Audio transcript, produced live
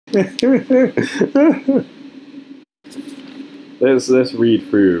Let's read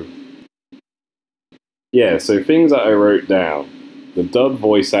through. Yeah, so things that I wrote down. The dub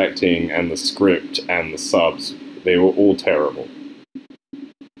voice acting and the script and the subs, they were all terrible.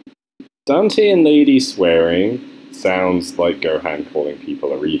 Dante and Lady swearing sounds like Gohan calling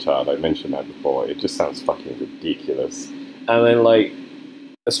people a retard. I mentioned that before. It just sounds fucking ridiculous. And then, like,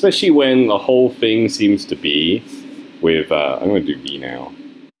 especially when the whole thing seems to be with, I'm going to do V now.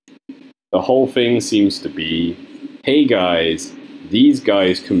 The whole thing seems to be, hey guys, these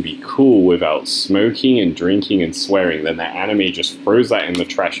guys can be cool without smoking and drinking and swearing. Then the anime just throws that in the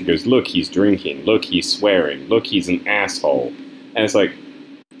trash and goes, look, he's drinking, look, he's swearing, look, he's an asshole. And it's like,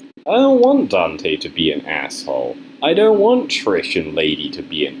 I don't want Dante to be an asshole. I don't want Trish and Lady to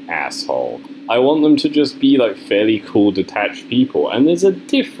be an asshole. I want them to just be like fairly cool, detached people. And there's a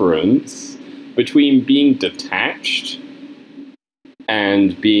difference between being detached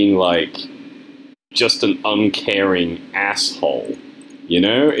and being like just an uncaring asshole. You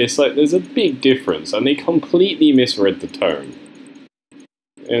know? It's like there's a big difference, and they completely misread the tone.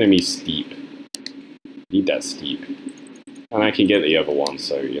 Enemy steep. Need that steep. And I can get the other one,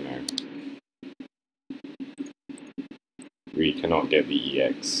 so, you know. We cannot get the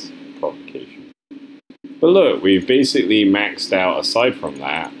EX provocation. But look, we've basically maxed out, aside from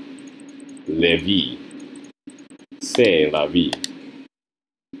that, la vie. C'est la vie.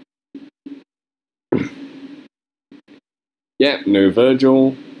 Yep, no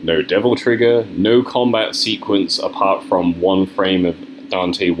Vergil, no Devil Trigger, no combat sequence apart from one frame of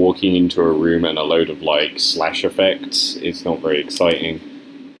Dante walking into a room and a load of, like, slash effects. It's not very exciting.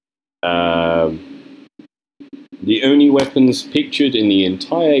 The only weapons pictured in the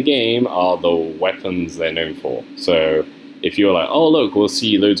entire game are the weapons they're known for. So, if you're like, oh look, we'll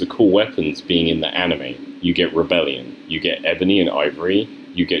see loads of cool weapons being in the anime, you get Rebellion, you get Ebony and Ivory,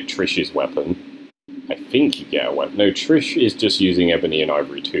 you get Trish's weapon. I think you get a weapon. No, Trish is just using Ebony and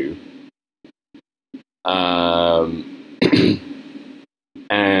Ivory too.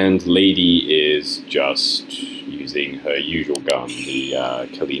 And Lady is just using her usual gun, the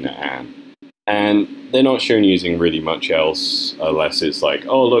Kalina Ann. And they're not shown using really much else, unless it's like,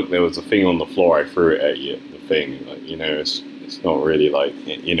 oh look, there was a thing on the floor, I threw it at you, the thing. Like, you know, it's not really like,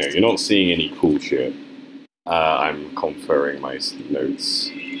 you know, you're not seeing any cool shit. I'm conferring my notes.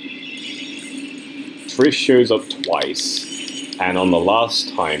 Trish shows up twice, and on the last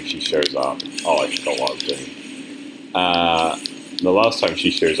time she shows up, oh, I forgot what I was doing. The last time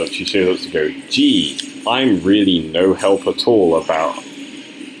she shows up to go, gee, I'm really no help at all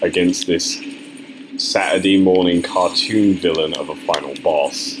against this Saturday morning cartoon villain of a final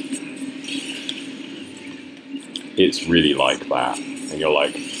boss. It's really like that. And you're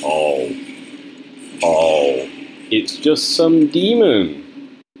like, oh, it's just some demon.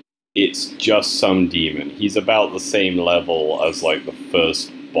 It's just some demon. He's about the same level as, like, the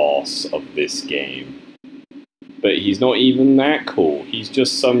first boss of this game. But he's not even that cool. He's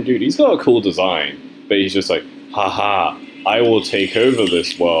just some dude. He's got a cool design, but he's just like, haha, I will take over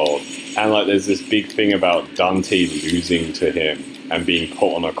this world. And, like, there's this big thing about Dante losing to him and being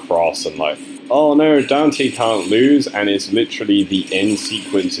put on a cross and like, oh no, Dante can't lose, and it's literally the end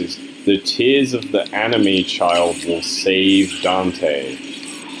sequence is the tears of the anime child will save Dante.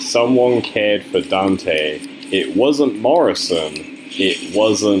 Someone cared for Dante. It wasn't Morrison. It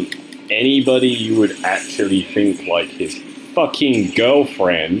wasn't anybody you would actually think like his fucking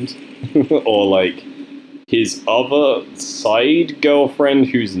girlfriend or like his other side girlfriend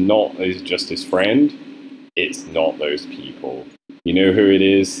who's not is just his friend. It's not those people. You know who it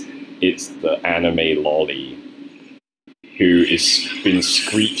is? It's the anime lolly who has been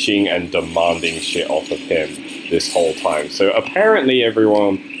screeching and demanding shit off of him this whole time. So apparently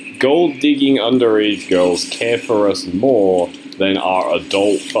everyone, gold-digging underage girls care for us more than our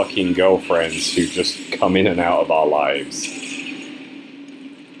adult fucking girlfriends who just come in and out of our lives.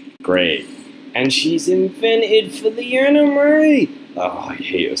 Great. And she's invented for the anime! Oh, I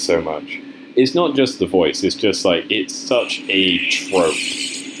hate her so much. It's not just the voice, it's just like, it's such a trope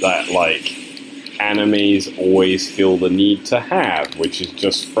that, like, animes always feel the need to have, which is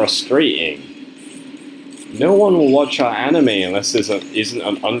just frustrating. No one will watch our anime unless there isn't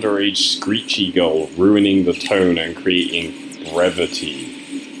an underage screechy girl ruining the tone and creating brevity.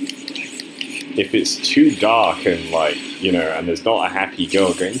 If it's too dark and, like, you know, and there's not a happy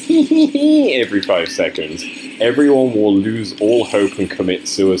girl going hee hee hee every 5 seconds, everyone will lose all hope and commit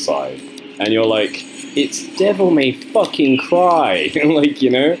suicide. And you're like, it's Devil May fucking Cry. And like, you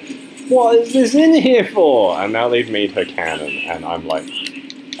know, what is this in here for? And now they've made her canon, and I'm like,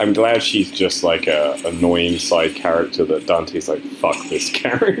 I'm glad she's just like a annoying side character that Dante's like, fuck this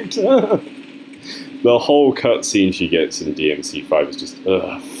character. The whole cutscene she gets in DMC5 is just,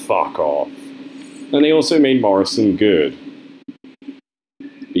 ugh, fuck off. And they also made Morrison good.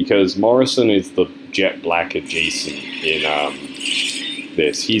 Because Morrison is the Jet Black adjacent in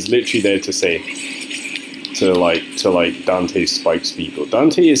this. He's literally there to say, to Dante's Spike Spiegel.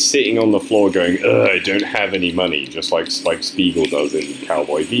 Dante is sitting on the floor going, ugh, I don't have any money, just like Spike Spiegel does in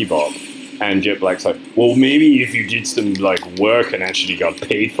Cowboy Bebop. And Jet Black's like, well, maybe if you did some like work and actually got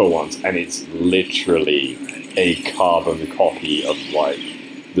paid for once. And it's literally a carbon copy of like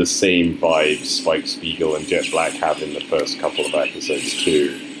the same vibes Spike Spiegel and Jet Black have in the first couple of episodes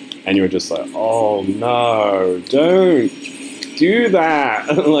too. And you're just like, oh no, don't do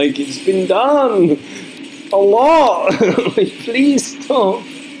that. Like, it's been done a lot. Like, please stop.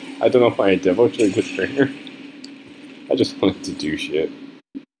 I don't know why I demo-tried this trigger. I just wanted to do shit.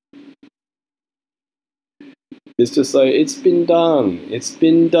 It's just like, it's been done. It's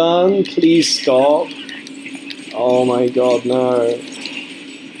been done. Please stop. Oh my god, no.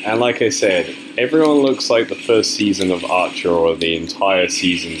 And like I said, everyone looks like the first season of Archer or the entire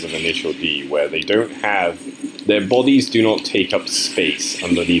seasons of Initial D, where they don't have... Their bodies do not take up space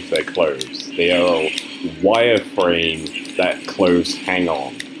underneath their clothes. They are a wireframe that clothes hang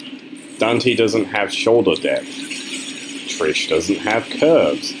on. Dante doesn't have shoulder depth. Trish doesn't have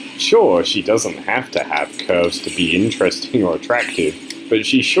curves. Sure, she doesn't have to have curves to be interesting or attractive, but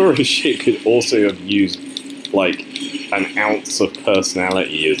she sure as shit could also have used, like, an ounce of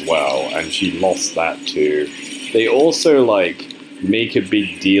personality as well, and she lost that too. They also, like, make a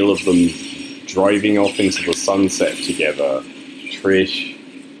big deal of them driving off into the sunset together. Trish,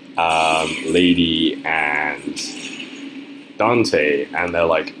 Lady, and Dante, and they're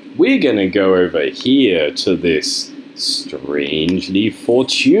like, we're gonna go over here to this strangely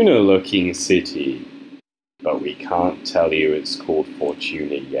Fortuna-looking city. But we can't tell you it's called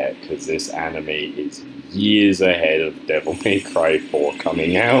Fortuna yet, because this anime is years ahead of Devil May Cry 4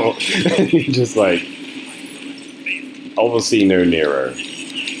 coming out. And you're just like, obviously no Nero,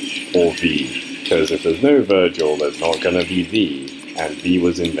 or V, because if there's no Vergil, there's not going to be V, and V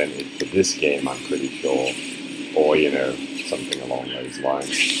was invented for this game, I'm pretty sure, or, you know, something along those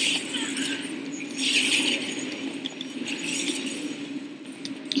lines.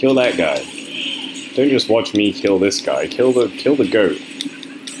 Kill that guy. Don't just watch me kill this guy. Kill the goat.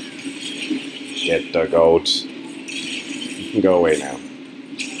 Get the goat. You can go away now.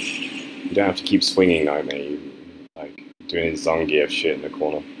 You don't have to keep swinging Nightmare. You, like, doing his Zangief shit in the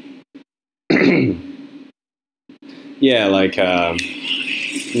corner. Yeah, like,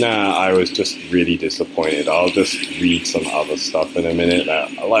 nah, I was just really disappointed. I'll just read some other stuff in a minute.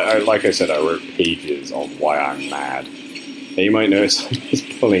 Like I said, I wrote pages on why I'm mad. And you might notice I'm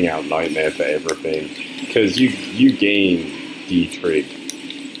just pulling out Nightmare for everything, because you gain D-Trig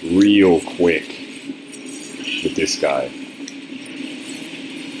real quick with this guy.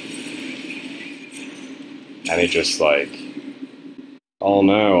 And it just like, oh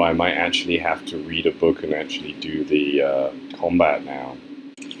no, I might actually have to read a book and actually do the combat now.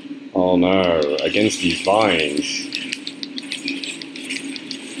 Oh no, against these vines.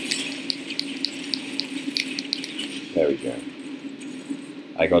 There we go.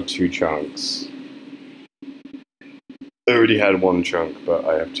 I got 2 chunks. I already had 1 chunk, but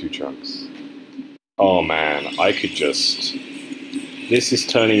I have 2 chunks. Oh man, I could just... This is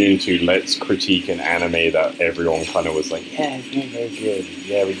turning into let's critique an anime that everyone kind of was like, yeah, it's not very good.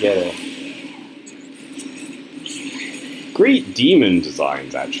 Yeah, we get it. Great demon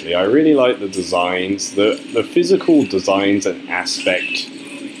designs, actually. I really like the designs. The physical designs and aspect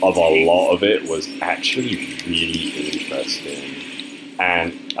of a lot of it was actually really interesting.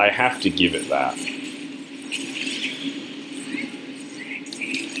 And I have to give it that.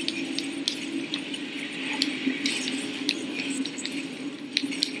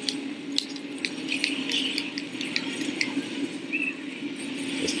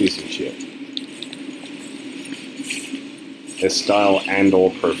 Let's do some shit. Their style and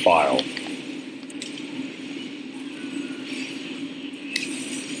or profile.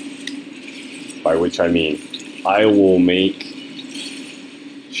 By which I mean, I will make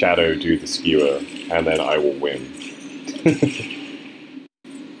Shadow do the skewer, and then I will win.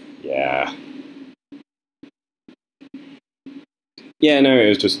 Yeah. Yeah, no, it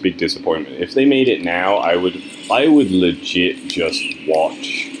was just a big disappointment. If they made it now, I would legit just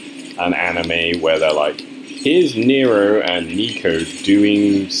watch an anime where they're like, here's Nero and Nico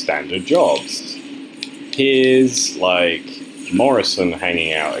doing standard jobs. Here's, like, Morrison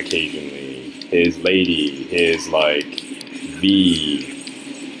hanging out occasionally. Here's Lady. Here's, like, V.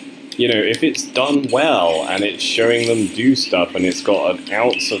 you know, if it's done well and it's showing them do stuff and it's got an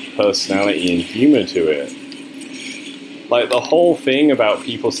ounce of personality and humor to it. Like, the whole thing about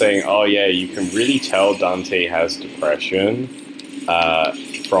people saying, oh yeah, you can really tell Dante has depression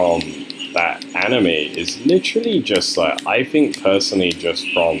from that anime is literally just, like, I think personally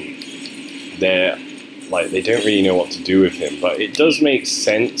just from their, like, they don't really know what to do with him, but it does make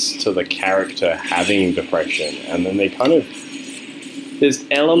sense to the character having depression, and then they kind of, there's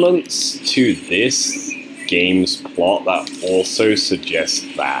elements to this game's plot that also suggest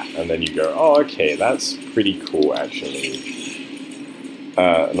that, and then you go, oh, okay, that's pretty cool, actually.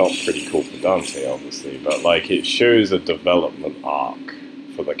 Not pretty cool for Dante, obviously, but, like, it shows a development arc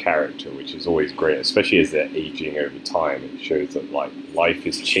for the character, which is always great, especially as they're aging over time. It shows that, like, life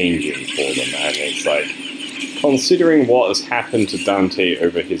is changing for them, and it's like, considering what has happened to Dante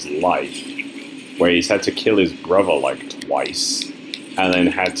over his life, where he's had to kill his brother, like, twice, and then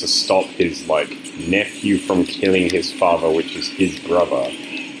had to stop his, like, nephew from killing his father, which is his brother,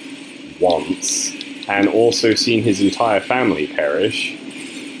 once, and also seen his entire family perish,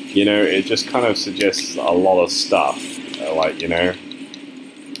 you know, it just kind of suggests a lot of stuff, like, you know.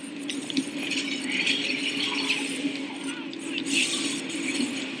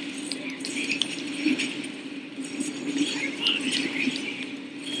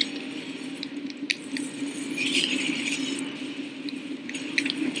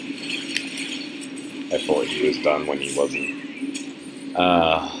 I thought he was done when he wasn't.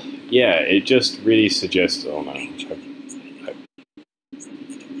 Yeah, it just really suggests, oh no.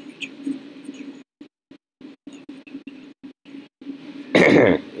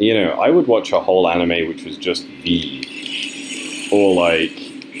 You know, I would watch a whole anime which was just V. Or like,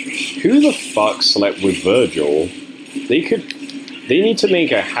 who the fuck slept with Vergil? They need to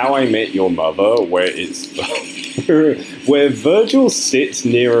make a How I Met Your Mother where it's, where Vergil sits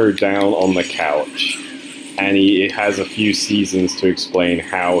Nero down on the couch and he has a few seasons to explain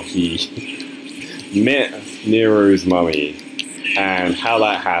how he met Nero's mummy and how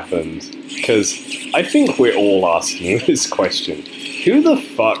that happened. Because I think we're all asking this question. Who the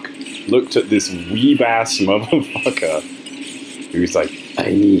fuck looked at this weeb-ass motherfucker who's like,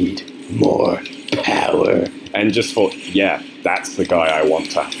 I need more power, and just thought, yeah, that's the guy I want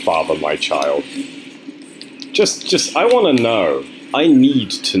to father my child. Just, I want to know. I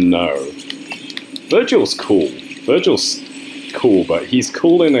need to know. Vergil's cool. Vergil's cool, but he's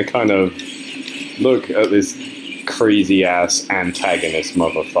cool in a kind of, look at this crazy-ass antagonist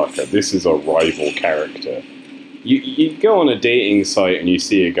motherfucker. This is a rival character. You go on a dating site and you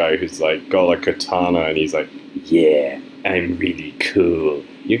see a guy who's like got a katana and he's like, yeah, I'm really cool.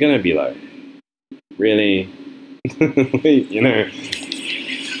 You're gonna be like, really? You know?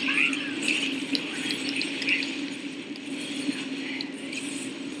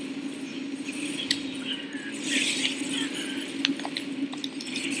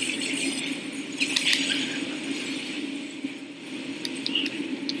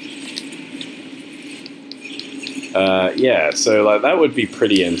 Yeah, so like that would be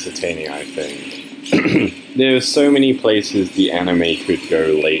pretty entertaining, I think. There are so many places the anime could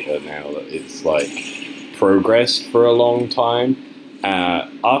go later now that it's like progressed for a long time.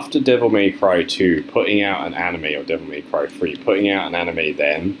 After Devil May Cry 2, putting out an anime, or Devil May Cry 3, putting out an anime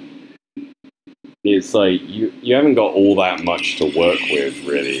then, it's like you haven't got all that much to work with,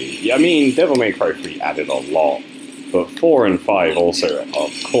 really. I mean, Devil May Cry 3 added a lot, but 4 and 5 also,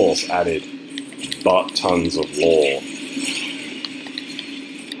 of course, added butt tons of lore.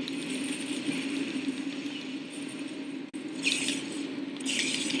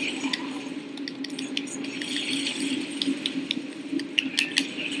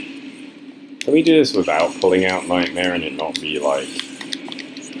 Can we do this without pulling out Nightmare and it not be, like,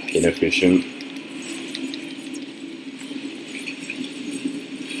 inefficient?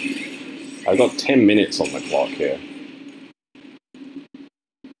 I've got 10 minutes on the clock here.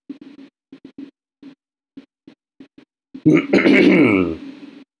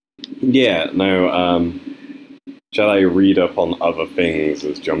 Yeah, no, shall I read up on other things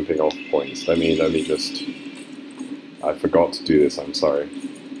as jumping off points? Let me just... I forgot to do this, I'm sorry.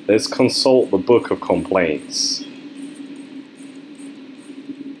 Let's consult the Book of Complaints.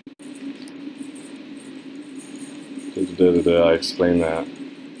 I explain that.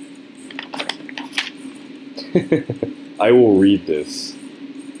 I will read this.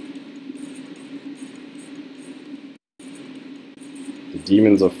 The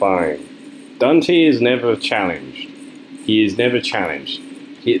demons are fine. Dante is never challenged. He is never challenged.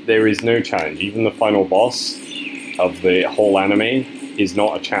 There is no challenge. Even the final boss of the whole anime is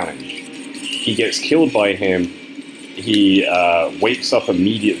not a challenge. He gets killed by him. he wakes up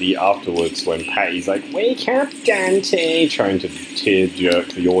immediately afterwards when Patty's like, "Wake up, Dante," trying to tear jerk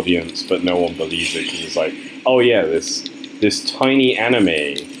the audience, but no one believes it because it's like, oh yeah, this tiny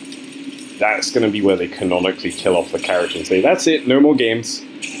anime, that's going to be where they canonically kill off the character and say, that's it, no more games.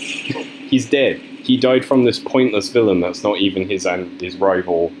 He's dead. He died from this pointless villain that's not even his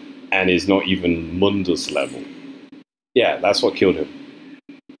rival and is not even Mundus level. Yeah, that's what killed him.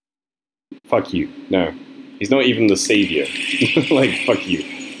 Fuck you. No. He's not even the savior. Like, fuck you.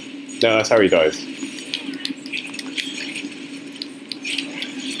 No, that's how he dies.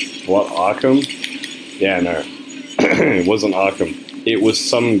 What, Arkham? Yeah, no. It wasn't Arkham. It was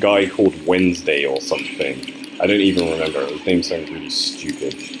some guy called Wednesday or something. I don't even remember. His name sounds really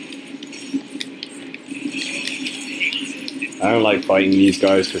stupid. I don't like fighting these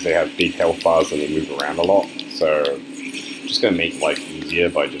guys because they have big health bars and they move around a lot. So, I'm just going to make life easier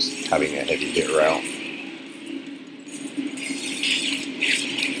by just having a heavy hitter out.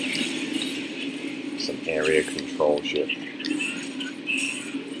 Some area control shit.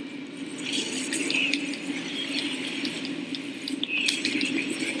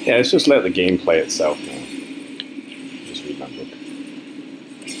 Yeah, let's just let the game play itself now. Just remembered.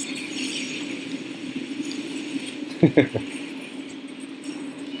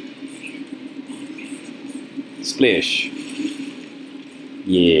 Splish.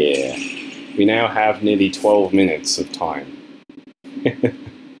 Yeah. We now have nearly 12 minutes of time. I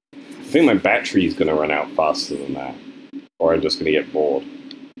think my battery is going to run out faster than that. Or I'm just going to get bored.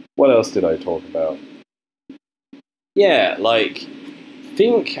 What else did I talk about? Yeah, like,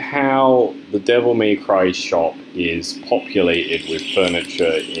 think how the Devil May Cry shop is populated with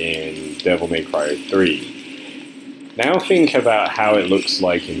furniture in Devil May Cry 3. Now think about how it looks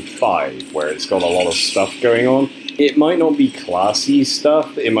like in 5, where it's got a lot of stuff going on. It might not be classy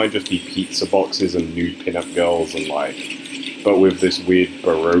stuff, it might just be pizza boxes and nude pinup girls and like, but with this weird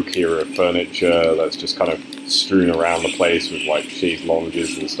Baroque era furniture that's just kind of strewn around the place with like chaise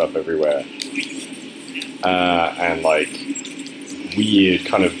lounges and stuff everywhere. And like weird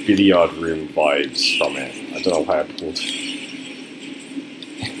kind of billiard room vibes from it. I don't know why I pulled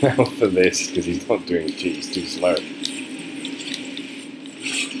out for this because he's not doing it, he's too slow.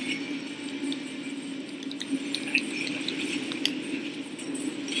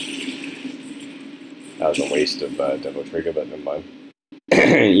 That was a waste of Devil Trigger, but never mind.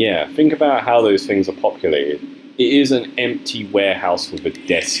 Yeah, think about how those things are populated. It is an empty warehouse with a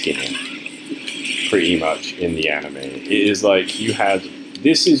desk in it, pretty much, in the anime. It is like you had...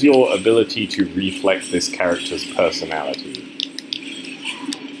 This is your ability to reflect this character's personality.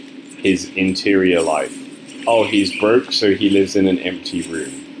 His interior life. Oh, he's broke, so he lives in an empty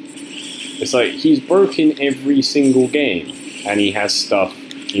room. It's like, he's broke in every single game, and he has stuff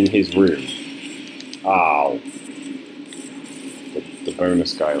in his room. Ow. The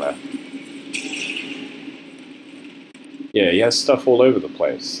bonus guy left. Yeah, he has stuff all over the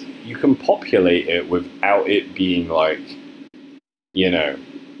place. You can populate it without it being like, you know,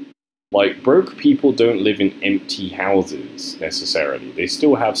 like broke people don't live in empty houses necessarily. They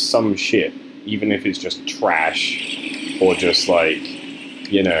still have some shit, even if it's just trash or just like,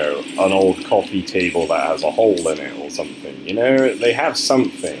 you know, an old coffee table that has a hole in it or something. You know, they have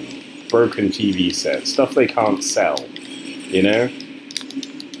something. Broken TV set, stuff they can't sell, you know?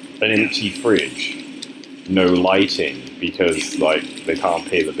 An empty fridge, no lighting because, like, they can't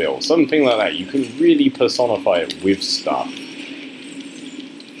pay the bill. Something like that. You can really personify it with stuff.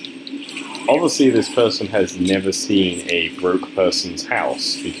 Obviously, this person has never seen a broke person's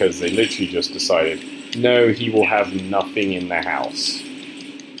house because they literally just decided, no, he will have nothing in the house.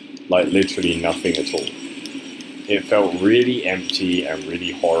 Like, literally nothing at all. It felt really empty and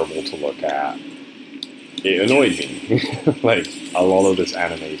really horrible to look at. It annoyed me, like a lot of this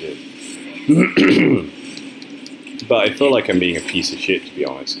anime did. But I feel like I'm being a piece of shit, to be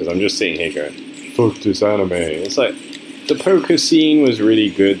honest, because I'm just sitting here going, fuck this anime. It's like, the poker scene was really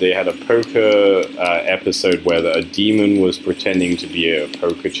good. They had a poker episode where a demon was pretending to be a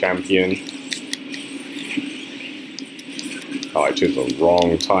poker champion. Oh, I chose the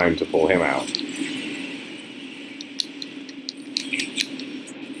wrong time to pull him out.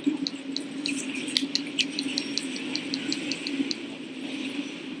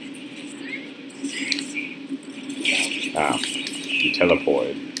 Ah, he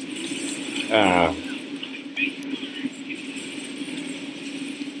teleported. Ah.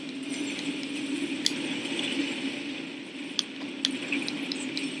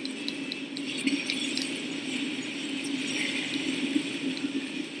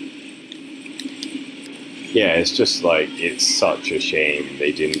 Yeah, it's just like, it's such a shame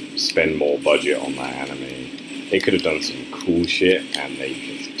they didn't spend more budget on that anime. They could have done some cool shit, and they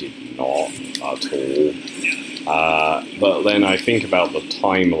just did not at all. But then I think about the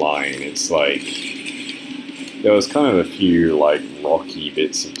timeline, it's like, there was kind of a few, like, rocky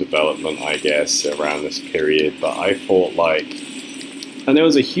bits of development, I guess, around this period, but I thought, like, and there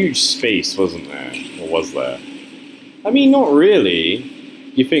was a huge space, wasn't there? Or was there? I mean, not really.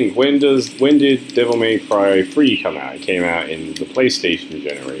 You think, when did Devil May Cry 3 come out? It came out in the PlayStation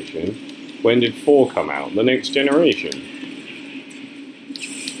generation. When did 4 come out? The next generation.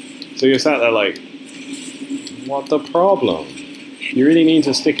 So you're sat there like, what the problem? You really need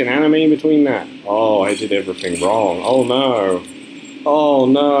to stick an anime in between that? Oh, I did everything wrong. Oh no. Oh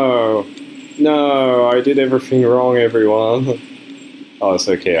no. No, I did everything wrong, everyone. Oh, it's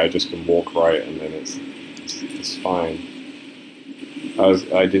okay, I just can walk right and then it's fine.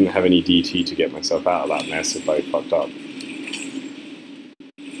 I didn't have any DT to get myself out of that mess if I fucked up.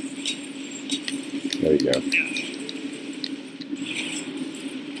 There we go.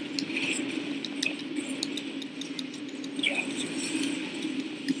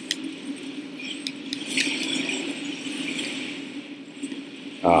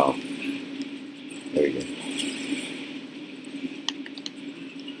 Oh. There we go.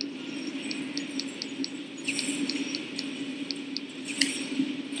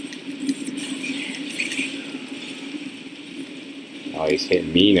 Oh, he's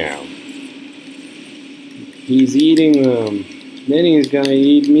hitting me now. He's eating them. Then he's gonna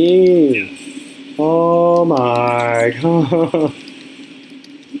eat me. Oh my god.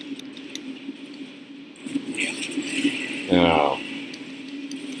 Oh.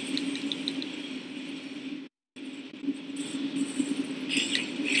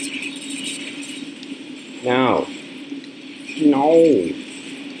 No. No.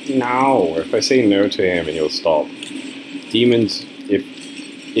 No. If I say no to him and he'll stop. Demons, if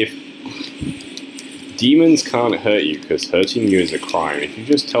demons can't hurt you because hurting you is a crime. If you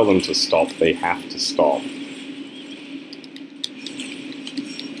just tell them to stop, they have to stop.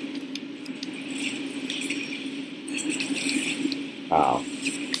 Ow.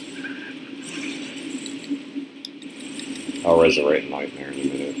 I'll resurrect Nightmare in a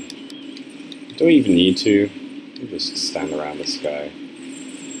minute. Do I even need to? I'll just stand around this guy.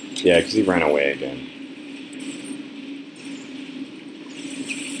 Yeah, because he ran away again.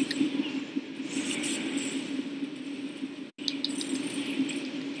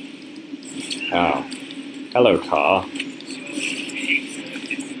 Oh. Hello, car.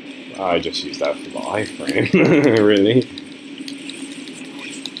 I just used that for the iframe. Really?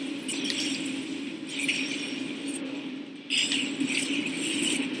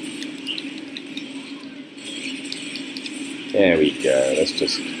 There we go. Let's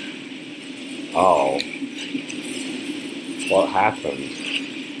just... Oh. What happened?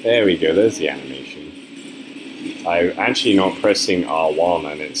 There we go. There's the animation. I'm actually not pressing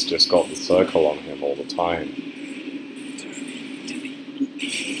R1 and it's just got the circle on him all the time.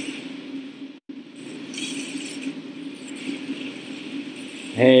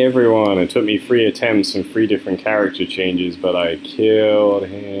 Hey everyone, it took me 3 attempts and 3 different character changes, but I killed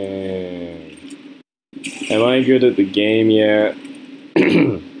him. Am I good at the game yet?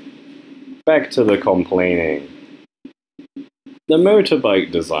 Back to the complaining. The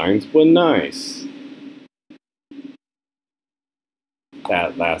motorbike designs were nice.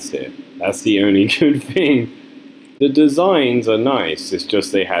 That's it. That's the only good thing. The designs are nice, it's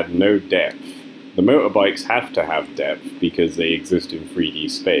just they had no depth. The motorbikes have to have depth because they exist in 3D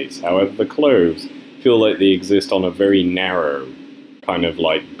space. However, the clothes feel like they exist on a very narrow kind of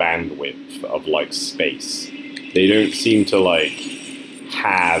like bandwidth of like space. They don't seem to like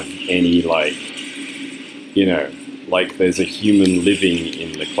have any like, you know, like there's a human living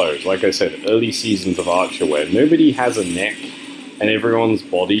in the clothes. Like I said, early seasons of Archer where nobody has a neck and everyone's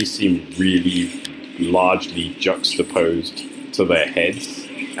bodies seem really largely juxtaposed to their heads,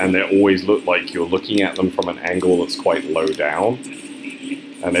 and they always look like you're looking at them from an angle that's quite low down,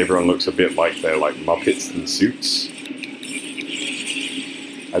 and everyone looks a bit like they're like Muppets in suits.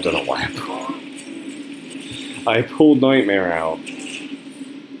 I don't know why I pulled Nightmare out.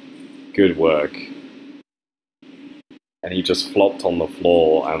 Good work. And he just flopped on the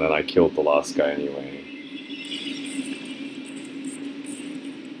floor, and then I killed the last guy anyway.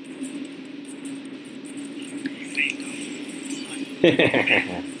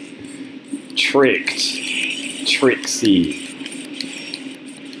 Tricked. Trixie.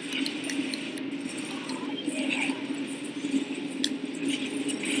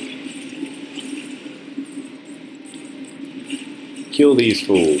 Kill these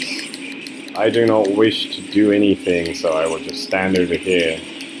fools. I do not wish to do anything, so I will just stand over here.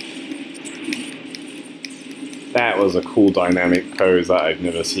 That was a cool dynamic pose that I've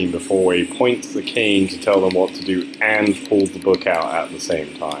never seen before, where he points the cane to tell them what to do and pulls the book out at the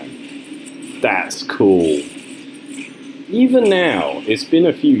same time. That's cool. Even now, it's been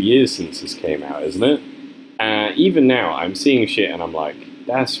a few years since this came out, isn't it? Even now, I'm seeing shit and I'm like,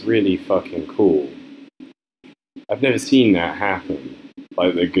 that's really fucking cool. I've never seen that happen.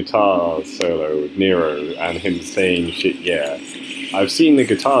 Like the guitar solo with Nero and him saying shit, yeah. I've seen the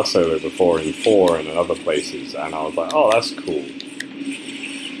guitar solo before in 4 and in other places, and I was like, oh, that's cool.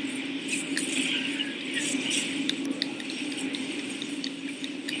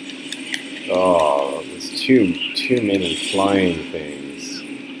 Oh, there's too many flying things.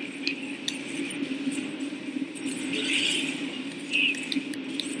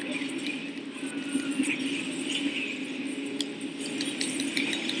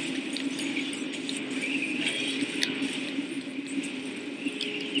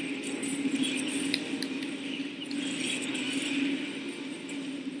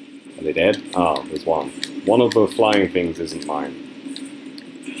 Are they dead? Oh, there's one. One of the flying things isn't mine.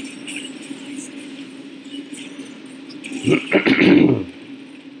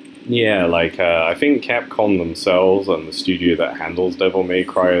 Yeah, like, I think Capcom themselves and the studio that handles Devil May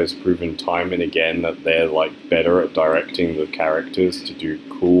Cry has proven time and again that they're, like, better at directing the characters to do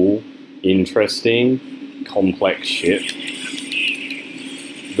cool, interesting, complex shit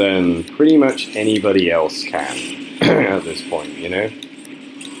than pretty much anybody else can at this point, you know?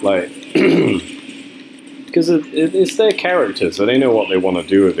 Like, because it's their character, so they know what they want to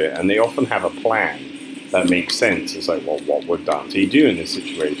do with it, and they often have a plan that makes sense. It's like, well, what would Dante do in this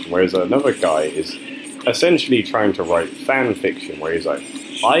situation? Whereas another guy is essentially trying to write fan fiction, where he's like,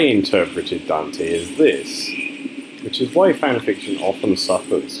 I interpreted Dante as this, which is why fan fiction often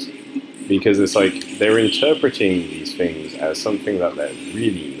suffers, because it's like they're interpreting these things as something that they're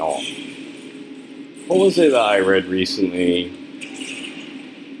really not. What was it that I read recently?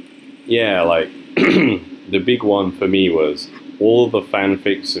 Yeah, like, the big one for me was all the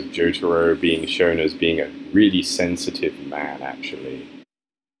fanfics of Jotaro being shown as being a really sensitive man, actually,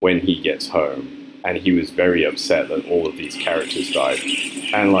 when he gets home. And he was very upset that all of these characters died.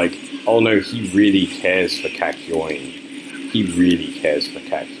 And like, oh no, he really cares for Kakyoin. He really cares for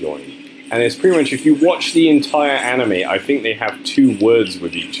Kakyoin. And it's pretty much, if you watch the entire anime, I think they have 2 words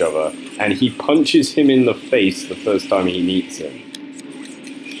with each other, and he punches him in the face the first time he meets him.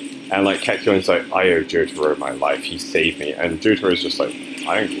 And like Kakyoin's like, I owe Jotaro my life, he saved me. And Jotaro's just like,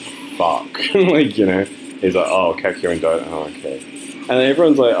 I don't give a fuck. Like, you know, he's like, oh, Kakyoin died, oh, okay. And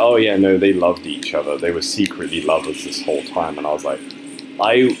everyone's like, oh yeah, no, they loved each other. They were secretly lovers this whole time. And I was like,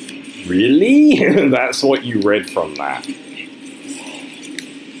 really? That's what you read from that?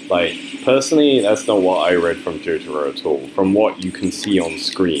 Like, personally, that's not what I read from Jotaro at all. From what you can see on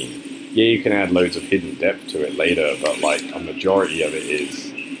screen. Yeah, you can add loads of hidden depth to it later, but like, a majority of it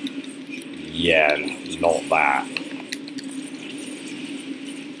is, yeah, not that.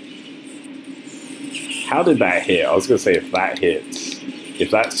 How did that hit? I was going to say, if that hits,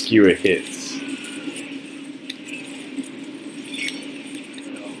 if that skewer hits.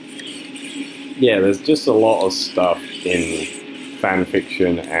 Yeah, there's just a lot of stuff in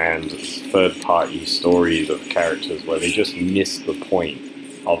fanfiction and third-party stories of characters where they just miss the point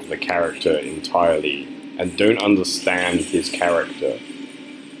of the character entirely and don't understand his character.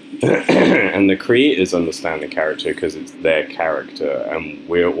 And the creators understand the character because it's their character, and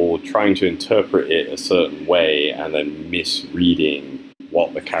we're all trying to interpret it a certain way and then misreading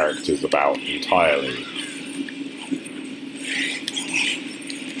what the character's about entirely.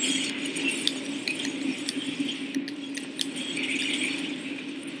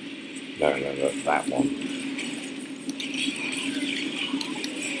 No, that one.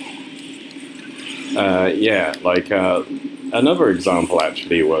 Yeah, like, another example,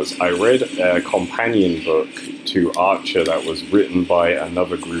 actually, was I read a companion book to Archer that was written by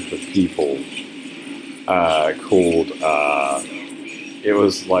another group of people called, it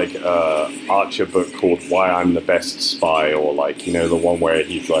was like a Archer book called Why I'm the Best Spy, or like, you know, the one where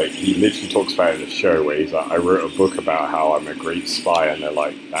he's like, he literally talks about it in the show where he's like, I wrote a book about how I'm a great spy, and they're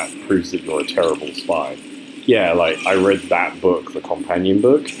like, that proves that you're a terrible spy. Yeah, like, I read that book, the companion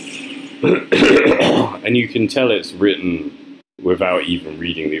book, and you can tell it's written without even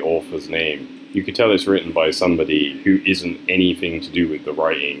reading the author's name. You can tell it's written by somebody who isn't anything to do with the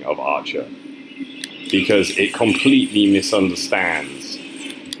writing of Archer, because it completely misunderstands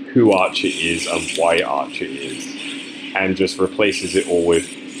who Archer is and why Archer is, and just replaces it all with,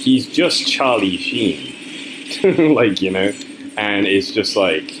 he's just Charlie Sheen. Like, you know, and it's just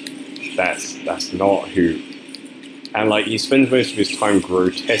like, that's not who. And like, he spends most of his time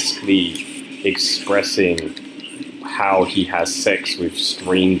grotesquely expressing how he has sex with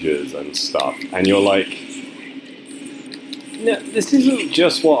strangers and stuff, and you're like, no, this isn't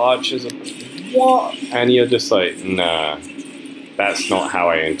just what archers are. What? And you're just like, nah, that's not how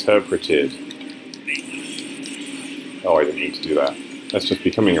I interpreted. Oh, I didn't mean to do that. That's just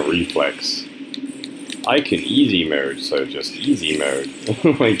becoming a reflex. I can easy mode, so just easy mode.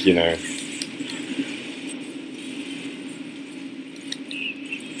 Like, you know.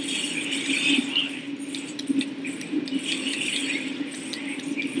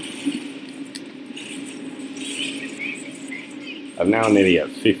 I'm now nearly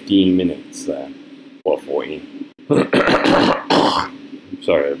at 15 minutes there. Or 14.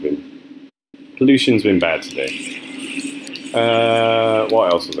 Sorry, pollution's been bad today.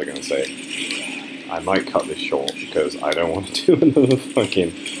 What else was I gonna say? I might cut this short because I don't want to do another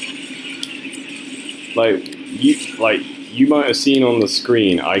fucking... You might have seen on the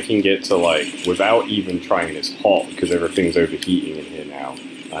screen, I can get to, like, without even trying this hot, because everything's overheating in here now.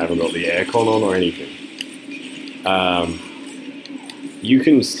 I haven't got the aircon on or anything. You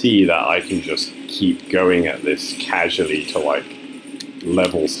can see that I can just keep going at this casually to, like,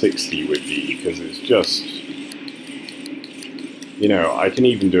 level 60 with V, because it's just... You know, I can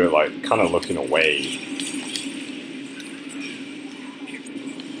even do it, like, kind of looking away.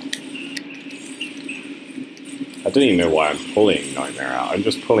 I don't even know why I'm pulling Nightmare out. I'm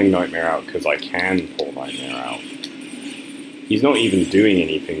just pulling Nightmare out because I can pull Nightmare out. He's not even doing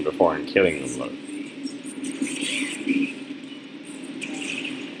anything before I'm killing them, though.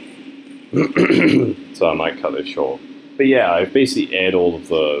 So I might cut this short. But yeah, I've basically aired all of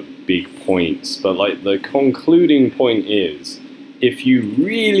the big points, but like the concluding point is, if you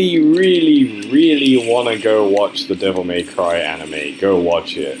really, really, really want to go watch the Devil May Cry anime, go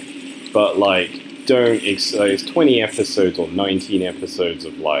watch it. But like, don't, it's 20 episodes or 19 episodes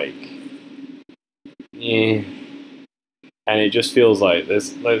of like, and it just feels like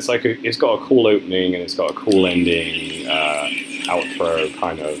it's like it's got a cool opening and it's got a cool ending, outro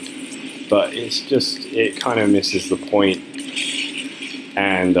kind of, but it's just, it kind of misses the point,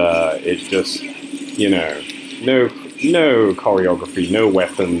 and it just, you know, no choreography, no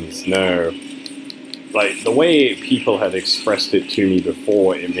weapons, no... Like, the way people had expressed it to me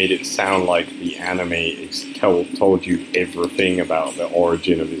before, it made it sound like the anime told you everything about the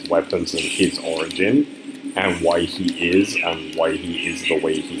origin of his weapons and his origin, and why he is the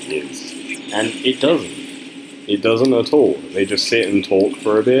way he is. And it doesn't. It doesn't at all. They just sit and talk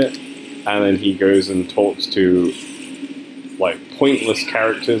for a bit, and then he goes and talks to, like, pointless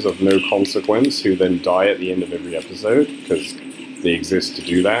characters of no consequence who then die at the end of every episode, because they exist to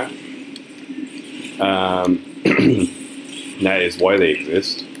do that. That is why they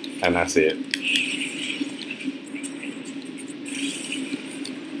exist, and that's it.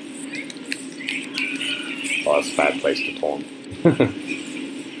 Oh, that's a bad place to taunt.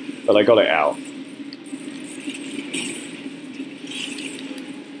 But I got it out.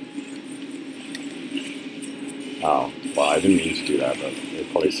 Oh, well, I didn't mean to do that, but they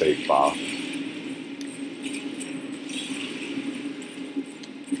probably say bar.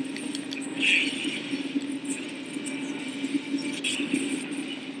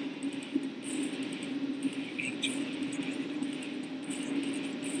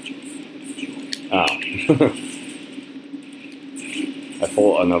 Oh. I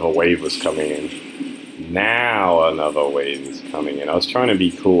thought another wave was coming in. Now another wave is coming in. I was trying to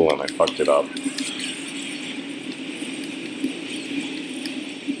be cool and I fucked it up.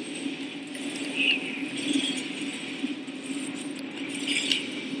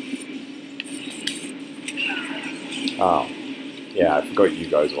 Oh. Yeah, I forgot you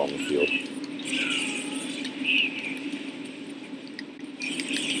guys were on the field.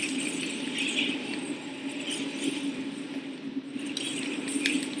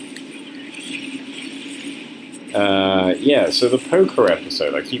 Yeah, so the poker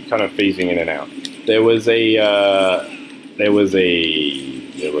episode, I keep kind of phasing in and out. There was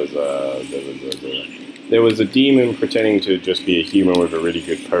a demon pretending to just be a human with a really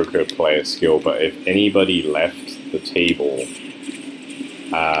good poker player skill, but if anybody left the table,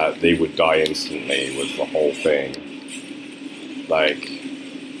 they would die instantly, was the whole thing. Like,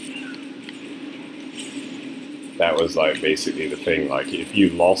 that was like basically the thing, like if you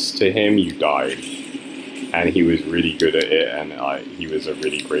lost to him, you died. And he was really good at it, and he was a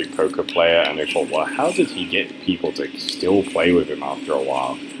really great poker player, and I thought, well, how did he get people to still play with him after a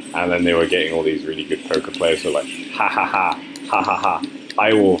while? And then they were getting all these really good poker players who were like, ha ha ha, ha ha ha,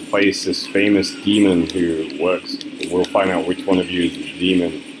 I will face this famous demon who works, we'll find out which one of you is the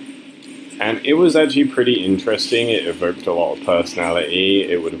demon. And it was actually pretty interesting. It evoked a lot of personality.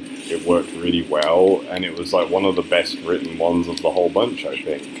 It worked really well, and it was like one of the best written ones of the whole bunch, I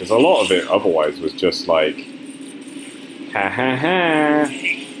think. Because a lot of it otherwise was just like, ha ha ha,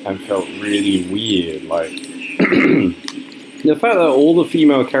 and felt really weird. Like, the fact that all the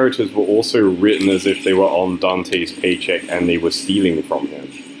female characters were also written as if they were on Dante's paycheck and they were stealing from him.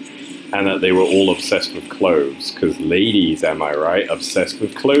 And that they were all obsessed with clothes. Because ladies, am I right? Obsessed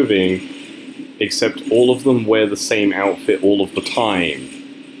with clothing. Except all of them wear the same outfit all of the time.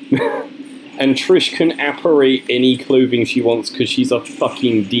 And Trish can apparate any clothing she wants because she's a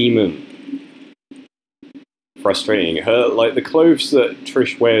fucking demon. Frustrating. The clothes that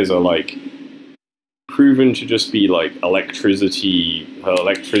Trish wears are, like, proven to just be, like, electricity. Her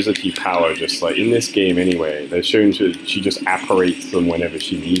electricity power, just, like, in this game anyway. They're shown she just apparates them whenever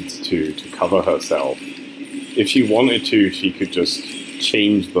she needs to cover herself. If she wanted to, she could just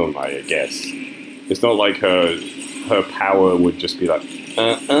change them, I guess. It's not like her power would just be like,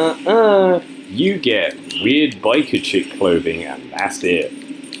 you get weird biker chick clothing and that's it.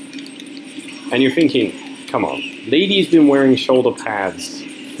 And you're thinking, come on, Lady's been wearing shoulder pads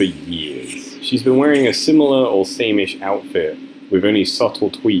for years. She's been wearing a similar or same-ish outfit with only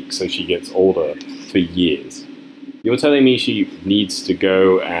subtle tweaks as she gets older for years. You're telling me she needs to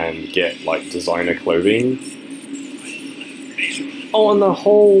go and get, like, designer clothing? Oh, and the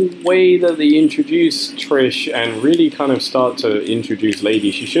whole way that they introduce Trish and really kind of start to introduce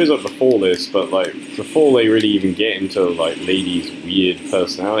Lady, she shows up before this, but like before they really even get into like Lady's weird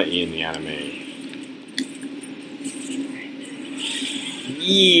personality in the anime.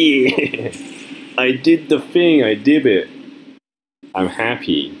 Yeah, I did the thing, I did it. I'm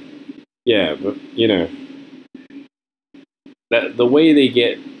happy. Yeah, but you know, that the way they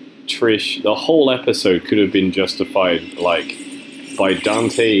get Trish, the whole episode could have been justified like by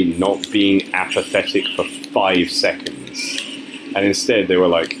Dante not being apathetic for 5 seconds. And instead they were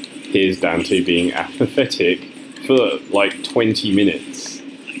like, here's Dante being apathetic for like 20 minutes.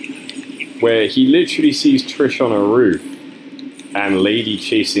 Where he literally sees Trish on a roof and Lady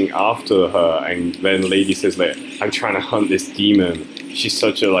chasing after her, and then Lady says like, I'm trying to hunt this demon. She's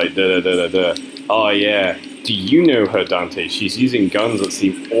such a like da-da-da-da-da. Oh yeah, do you know her, Dante? She's using guns that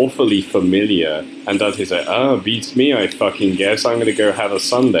seem awfully familiar. And Dante's like, oh, beats me, I fucking guess. I'm gonna go have a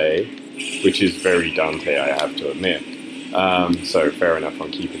sundae. Which is very Dante, I have to admit. So fair enough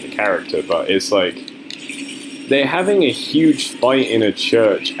on keeping the character, but it's like, they're having a huge fight in a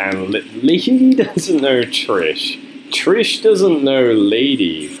church and Lady doesn't know Trish. Trish doesn't know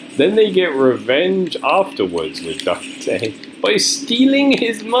Lady. Then they get revenge afterwards with Dante by stealing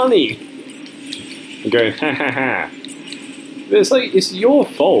his money. And going, ha ha ha. But it's like, it's your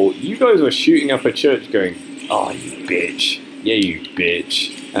fault. You guys were shooting up a church going, oh, you bitch. Yeah, you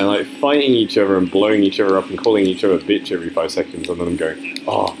bitch. And like fighting each other and blowing each other up and calling each other bitch every 5 seconds. And then I'm going,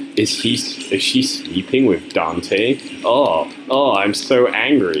 oh, is she sleeping with Dante? Oh, I'm so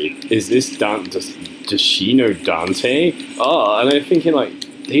angry. Is this Dante? Does she know Dante? Oh, and I'm thinking like,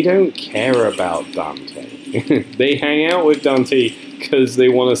 they don't care about Dante. They hang out with Dante because they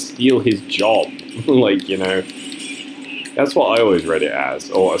want to steal his job. Like, you know, that's what I always read it as,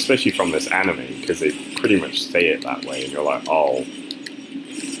 or especially from this anime, because they pretty much say it that way, and you're like, oh.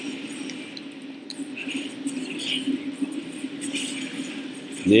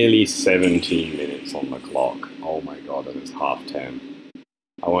 Nearly 17 minutes on the clock. Oh my god, and it's 10:30.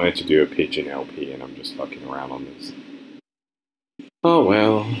 I wanted to do a pigeon LP, and I'm just fucking around on this. Oh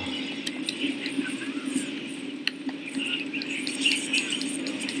well.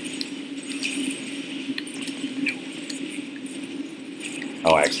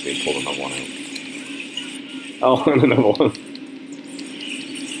 Oh, I actually pulled another one out. Oh, and another one.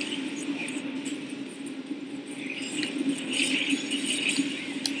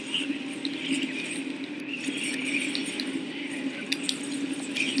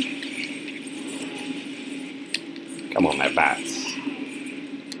 Come on, they're bats.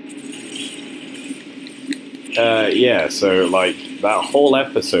 Yeah, so, like, that whole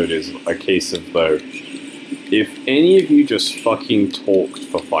episode is a case of, though, if any of you just fucking talked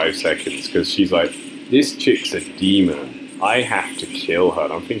for 5 seconds, because she's like, this chick's a demon, I have to kill her.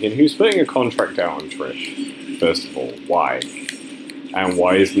 And I'm thinking, who's putting a contract out on Trish? First of all, why? And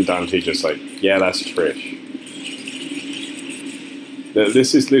why isn't Dante just like, yeah, that's Trish?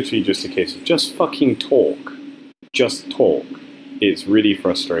 This is literally just a case of just fucking talk. Just talk. It's really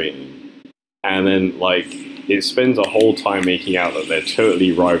frustrating. And then, like, it spends a whole time making out that they're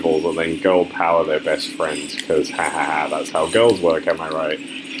totally rivals, and then girl power their best friends, because ha ha ha, that's how girls work, am I right?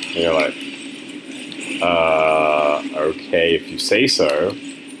 And you're like, okay, if you say so.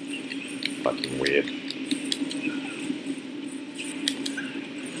 fucking weird.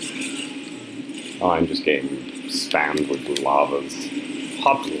 Oh, I'm just getting spammed with lavas.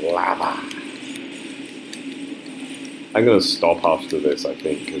 Hot lava. I'm gonna stop after this, I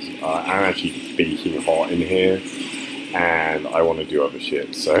think, because I'm actually baking hot in here, and I want to do other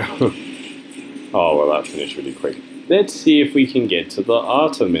shit, so... Oh, well, that finished really quick. Let's see if we can get to the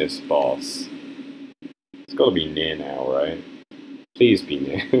Artemis boss. It's gotta be near now, right? Please be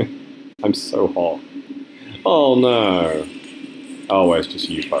near. I'm so hot. Oh, no. Oh, well, it's just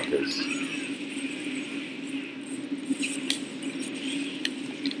you fuckers.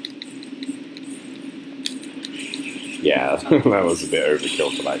 Yeah, that was a bit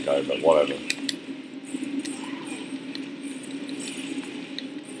overkill for that guy, but whatever.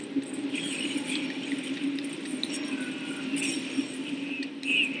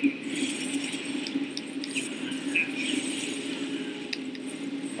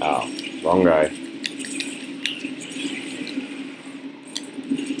 Oh, wrong guy.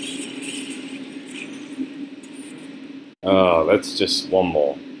 Oh, that's just one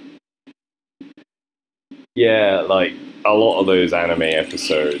more. Yeah, like, a lot of those anime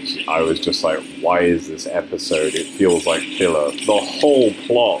episodes, I was just like, why is this episode? It feels like filler. The whole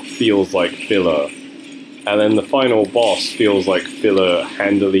plot feels like filler. And then the final boss feels like filler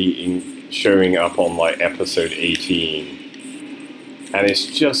handily showing up on, like, episode 18. And it's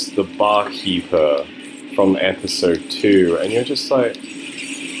just the barkeeper from episode 2. And you're just like,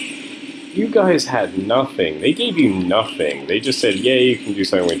 you guys had nothing. They gave you nothing. They just said, yeah, you can do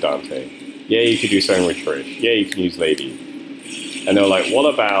something with Dante. Yeah, you can do something with Trish. Yeah, you can use Lady. And they were like, what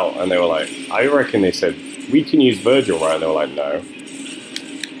about... And they were like, I reckon they said, we can use Vergil, right? And they were like, no.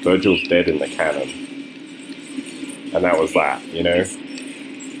 Vergil's dead in the canon. And that was that, you know?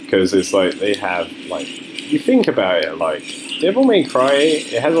 Because it's like, they have, like... You think about it, like... Devil May Cry,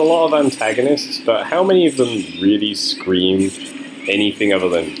 it has a lot of antagonists, but how many of them really scream anything other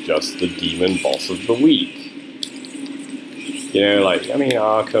than just the demon boss of the week? You know, like, I mean,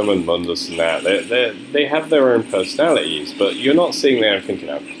 Arkham and Mundus and that, they have their own personalities, but you're not sitting there thinking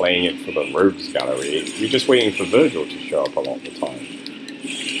of playing it for the Rogues Gallery. You're just waiting for Vergil to show up a lot of the time.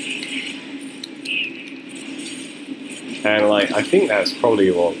 And, like, I think that's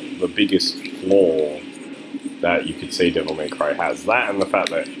probably what the biggest flaw that you could say Devil May Cry has. That and the fact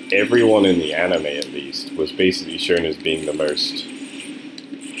that everyone in the anime, at least, was basically shown as being the most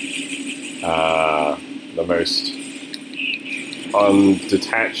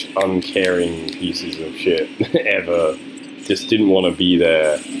undetached, uncaring pieces of shit ever. Just didn't want to be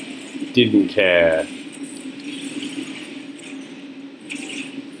there, didn't care.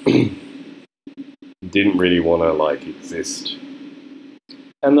 Didn't really want to, like, exist.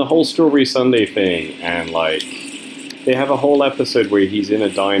 And the whole Strawberry Sundae thing, and, like, they have a whole episode where he's in a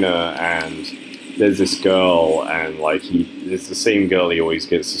diner and there's this girl, and, like, it's the same girl he always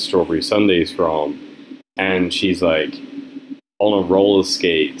gets the strawberry sundaes from, and she's, like, on a roller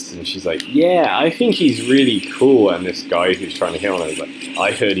skates, and she's like, yeah, I think he's really cool, and this guy who's trying to hit on her is like,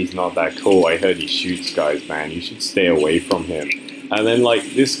 I heard he's not that cool, I heard he shoots guys, man, you should stay away from him. And then,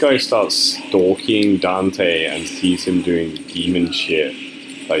 like, this guy starts stalking Dante and sees him doing demon shit,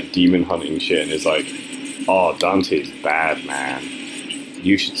 like, demon hunting shit, and is like, oh, Dante's bad, man.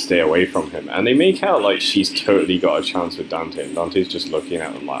 You should stay away from him. And they make out like she's totally got a chance with Dante, and Dante's just looking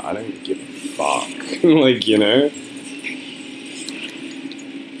at them like, I don't give a fuck. Like, you know?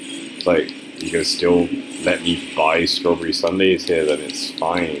 It's like, you gonna still let me buy strawberry sundaes here, then it's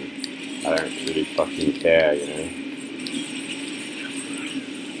fine. I don't really fucking care, you know?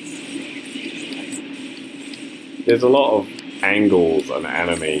 There's a lot of angles an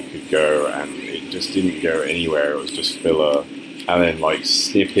anime could go, and it just didn't go anywhere. It was just filler. And then, like,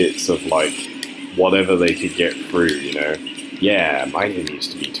 snippets of, like, whatever they could get through, you know? Yeah, my name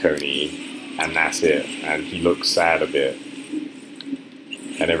used to be Tony, and that's it. And he looks sad a bit.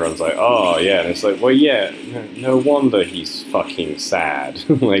 And everyone's like, oh, yeah. And it's like, well, yeah, no wonder he's fucking sad.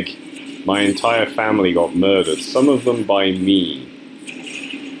 Like, my entire family got murdered. Some of them by me.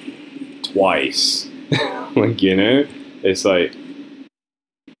 Twice. Like, you know? It's like,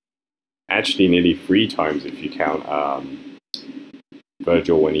 actually nearly 3 times if you count,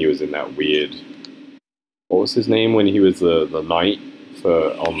 Vergil when he was in that weird... What was his name when he was the knight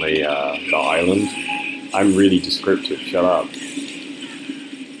on the island? I'm really descriptive, shut up.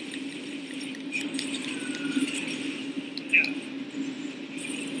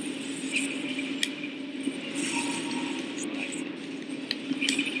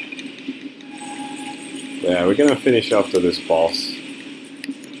 Yeah, we're gonna finish after this boss,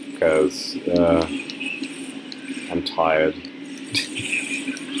 because I'm tired.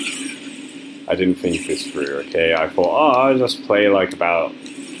 I didn't think this through, okay? I thought, oh, I'll just play like about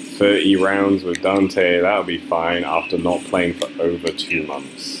 30 rounds with Dante, that'll be fine, after not playing for over 2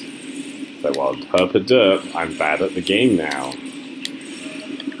 months. So, well, herp-a-derp, I'm bad at the game now.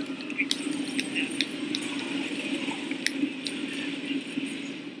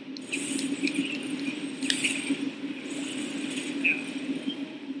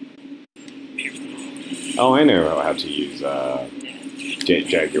 Oh, I know how to use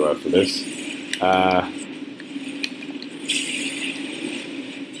Jaguar for this.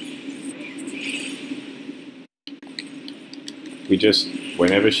 We just,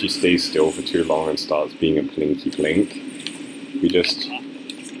 whenever she stays still for too long and starts being a plinky plink, we just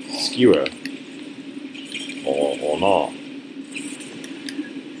skewer. Or not.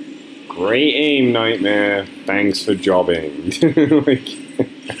 Great aim, Nightmare. Thanks for jobbing. Like,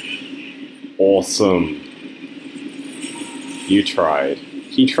 awesome. You tried.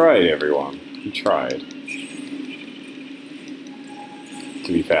 He tried, everyone. He tried.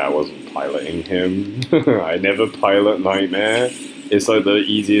 To be fair, I wasn't piloting him. I never pilot Nightmare. It's like the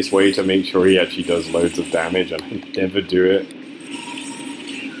easiest way to make sure he actually does loads of damage, and I never do it.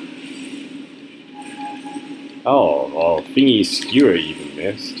 Oh, thingy skewer even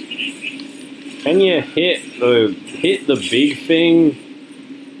missed. Can you hit the big thing?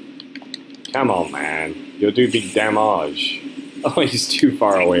 Come on, man. You'll do big damage. Oh, he's too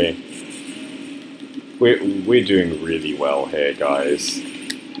far away. We're doing really well here, guys.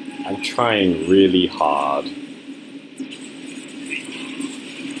 I'm trying really hard.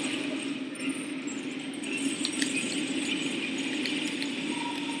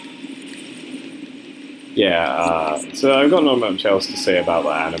 Yeah, so I've got not much else to say about the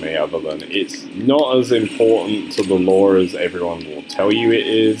anime other than it's not as important to the lore as everyone will tell you it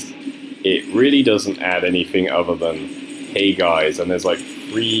is. It really doesn't add anything other than, hey guys, and there's like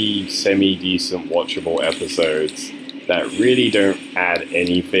 3 semi-decent watchable episodes that really don't add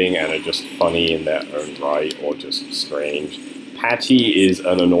anything and are just funny in their own right or just strange. Patty is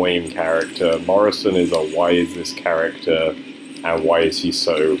an annoying character, Morrison is a why is this character, and why is he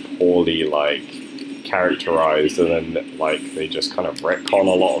so poorly, like, characterized, and then, like, they just kind of retcon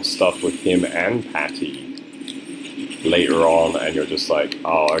a lot of stuff with him and Patty later on, and you're just like,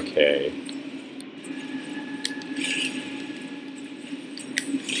 oh, okay.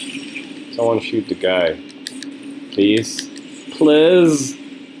 Someone shoot the guy. Please. Please.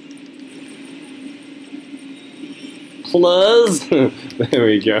 Please. There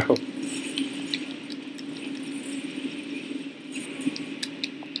we go.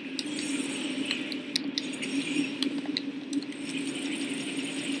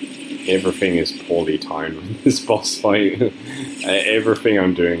 Everything is poorly timed with this boss fight. Everything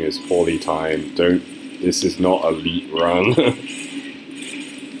I'm doing is poorly timed. This is not elite run.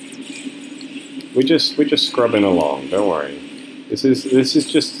 We're just scrubbing along. Don't worry. This is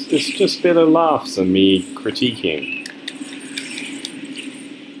just a bit of laughs and me critiquing.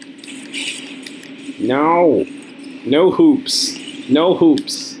 No, no hoops, no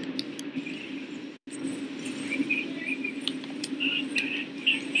hoops.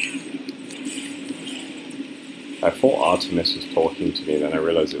 I thought Artemis was talking to me, then I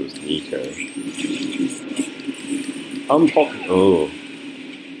realized it was Nico. Oh,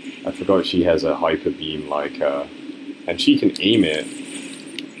 I forgot she has a hyper beam like her, and she can aim it.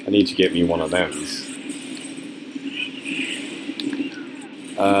 I need to get me one of them.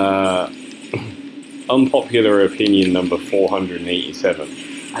 Unpopular opinion number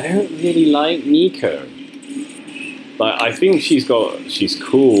 487. I don't really like Nico. Like, I think she's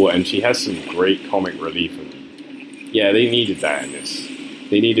cool and she has some great comic relief. And yeah, they needed that in this.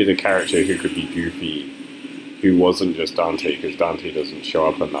 They needed a character who could be goofy, who wasn't just Dante, because Dante doesn't show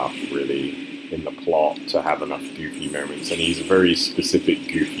up enough, really, in the plot to have enough goofy moments. And he's a very specific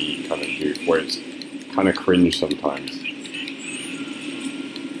goofy kind of goof, where it's kind of cringe sometimes.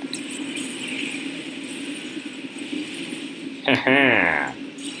 Haha!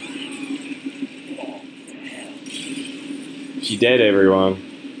 She dead, everyone.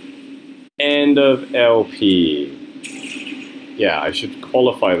 End of LP. Yeah, I should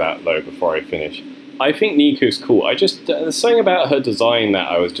qualify that, though, before I finish. I think Nico's cool. There's something about her design that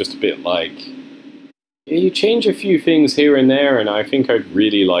I was just a bit like, yeah, you change a few things here and there, and I think I'd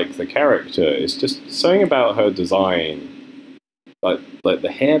really like the character. It's just something about her design. Like the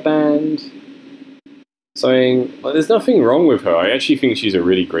hairband. There's nothing wrong with her. I actually think she's a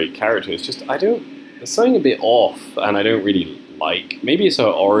really great character. It's just, there's something a bit off, and I don't really like. Maybe it's her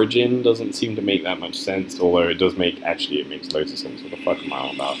origin doesn't seem to make that much sense, although it does make, actually it makes loads of sense. What the fuck am I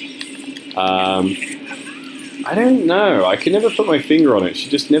on about? I don't know. I can never put my finger on it. She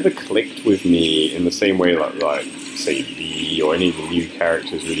just never clicked with me in the same way like say V or any of the new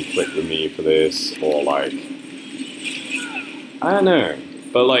characters really clicked with me for this, or like I don't know.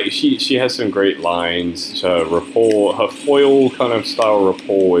 But like she has some great lines. Her rapport, her foil kind of style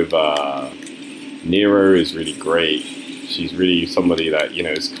rapport with Nero is really great. She's really somebody that, you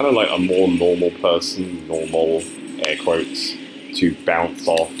know, is kind of like a more normal person, normal air quotes, to bounce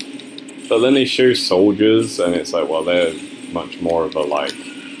off. But then they show soldiers, and it's like, well, they're much more of a like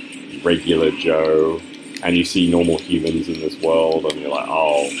regular Joe, and you see normal humans in this world, and you're like,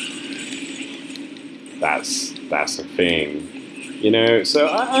 oh, that's a thing, you know. So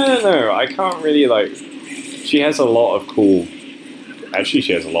I don't know. I can't really like. She has a lot of cool. Actually,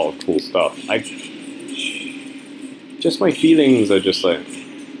 she has a lot of cool stuff. Just my feelings are just like,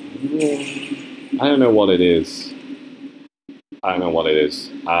 I don't know what it is. I don't know what it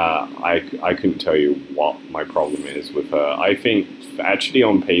is. I couldn't tell you what my problem is with her. I think actually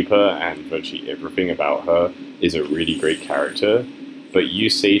on paper and virtually everything about her is a really great character. But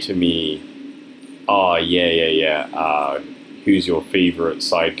you say to me, oh, yeah, who's your favorite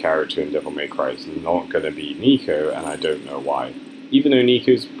side character in Devil May Cry? It's not going to be Nico, and I don't know why. Even though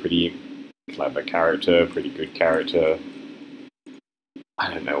Nico's pretty clever character, pretty good character,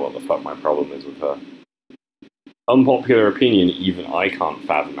 I don't know what the fuck my problem is with her. Unpopular opinion, even I can't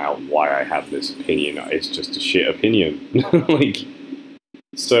fathom out why I have this opinion. It's just a shit opinion. Like,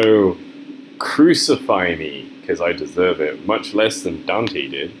 so crucify me, because I deserve it, much less than Dante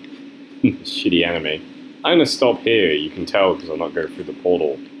did. Shitty anime. I'm gonna stop here, you can tell because I'm not going through the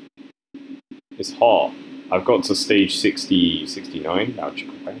portal. It's hot. I've got to stage 60, 69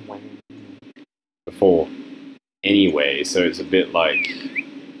 before. Anyway, so it's a bit like,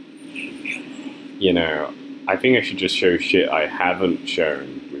 you know, I think I should just show shit I haven't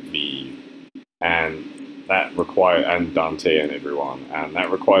shown with V, and that and Dante and everyone, and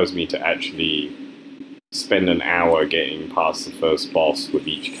that requires me to actually spend an hour getting past the first boss with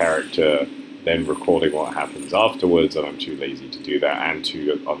each character, then recording what happens afterwards, and I'm too lazy to do that and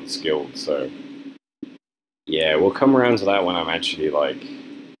too unskilled, so yeah, we'll come around to that when I'm actually like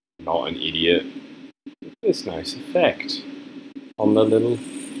not an idiot. This nice effect on the little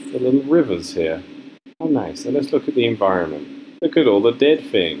rivers here. How nice. And let's look at the environment. Look at all the dead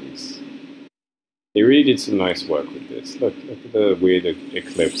things. They really did some nice work with this. Look at the weird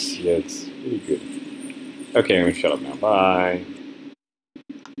eclipse. Yeah, it's really good. Okay, I'm gonna shut up now. Bye.